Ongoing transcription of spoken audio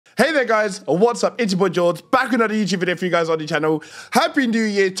Hey there guys, what's up? It's your boy George, back with another YouTube video for you guys on the channel. Happy New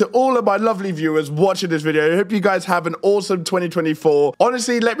Year to all of my lovely viewers watching this video. I hope you guys have an awesome 2024.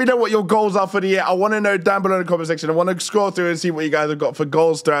 Honestly, let me know what your goals are for the year. I want to know down below in the comment section. I want to scroll through and see what you guys have got for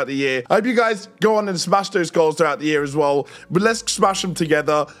goals throughout the year. I hope you guys go on and smash those goals throughout the year as well. But let's smash them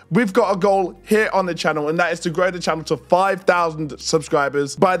together. We've got a goal here on the channel, and that is to grow the channel to 5,000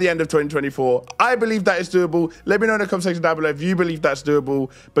 subscribers by the end of 2024. I believe that is doable. Let me know in the comment section down below if you believe that's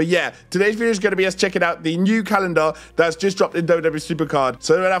doable. But yeah, today's video is going to be us checking out the new calendar that's just dropped in WWE Supercard.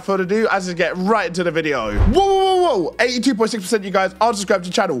 So without further ado, let's just get right into the video. Whoa, 82.6% of you guys are subscribed to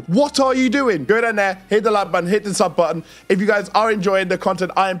the channel. What are you doing? Go down there, hit the like button, hit the sub button. If you guys are enjoying the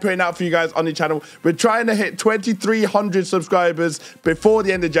content I am putting out for you guys on the channel, we're trying to hit 2,300 subscribers before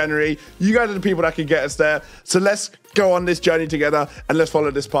the end of January. You guys are the people that can get us there. So let's go on this journey together and let's follow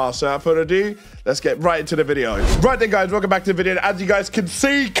this path. So without further ado, let's get right into the video. Right then guys, welcome back to the video. As you guys can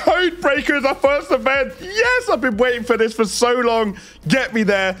see, Codebreaker is our first event. Yes, I've been waiting for this for so long. Get me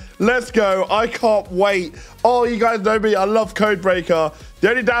there. Let's go. I can't wait. Oh, you guys know me. I love Codebreaker. The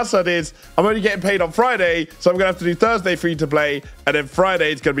only downside is I'm only getting paid on Friday, so I'm going to have to do Thursday free to play, and then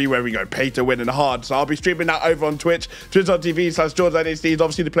Friday it's going to be where we go pay to win and hard. So I'll be streaming that over on Twitch, twitch.tv/GeorgeNHD is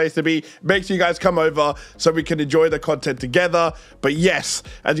obviously the place to be. Make sure you guys come over so we can enjoy the content together. But yes,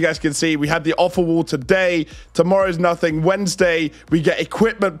 as you guys can see, we had the offer wall today. Tomorrow's nothing. Wednesday, we get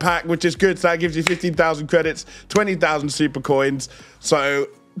equipment pack, which is good. So that gives you 15,000 credits, 20,000 super coins. So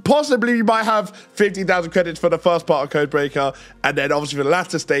possibly we might have 50,000 credits for the first part of Codebreaker, and then obviously for the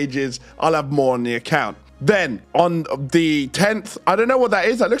latter stages, I'll have more on the account. Then on the 10th, I don't know what that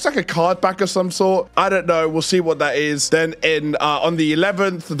is. That looks like a card back of some sort. I don't know. We'll see what that is. Then on the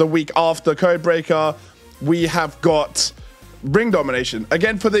 11th, the week after Codebreaker, we have got ring domination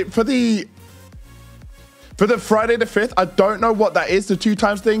again for the Friday the 5th. I don't know what that is. The 2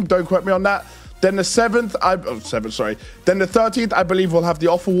 times thing. Don't quote me on that. Then the 7th, Then the 13th, I believe we'll have the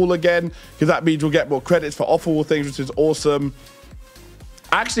offer wall again, because that means we'll get more credits for offer wall things, which is awesome.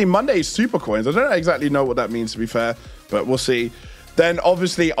 Actually, Monday is super coins. I don't exactly know what that means, to be fair, but we'll see. Then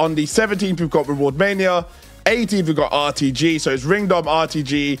obviously on the 17th, we've got Reward Mania. 18th, we've got RTG. So it's Ring Dom,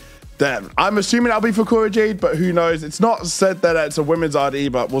 RTG. Then I'm assuming that'll be for Cora Jade, but who knows? It's not said that it's a women's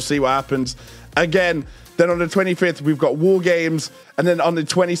RD, but we'll see what happens. Again, then on the 25th, we've got War Games. And then on the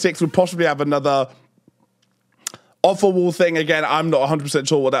 26th, we'll possibly have another offer wall thing. Again, I'm not 100%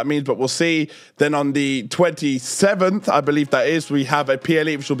 sure what that means, but we'll see. Then on the 27th, I believe that is, we have a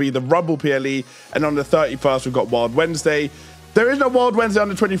PLE, which will be the Rumble PLE. And on the 31st, we've got Wild Wednesday. There is no Wild Wednesday on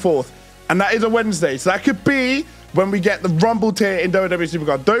the 24th. And that is a Wednesday. So that could be when we get the Rumble tier in WWE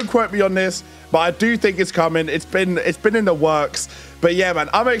Supercard. Don't quote me on this, but I do think it's coming. It's been in the works. But yeah, man,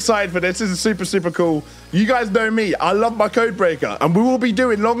 I'm excited for this. This is super cool. You guys know me. I love my Codebreaker, and we will be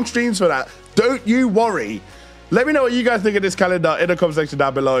doing long streams for that. Don't you worry. Let me know what you guys think of this calendar in the comment section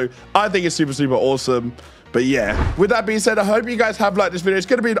down below. I think it's super awesome. But yeah, with that being said, I hope you guys have liked this video. It's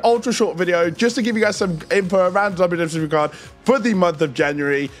going to be an ultra short video just to give you guys some info around WWE Supercard for the month of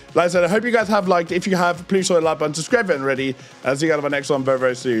January. Like I said, I hope you guys have liked. If you have, please hit the like button, subscribe if you haven't already, and I'll see you guys on my next one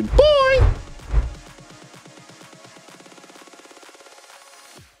very soon. Bye!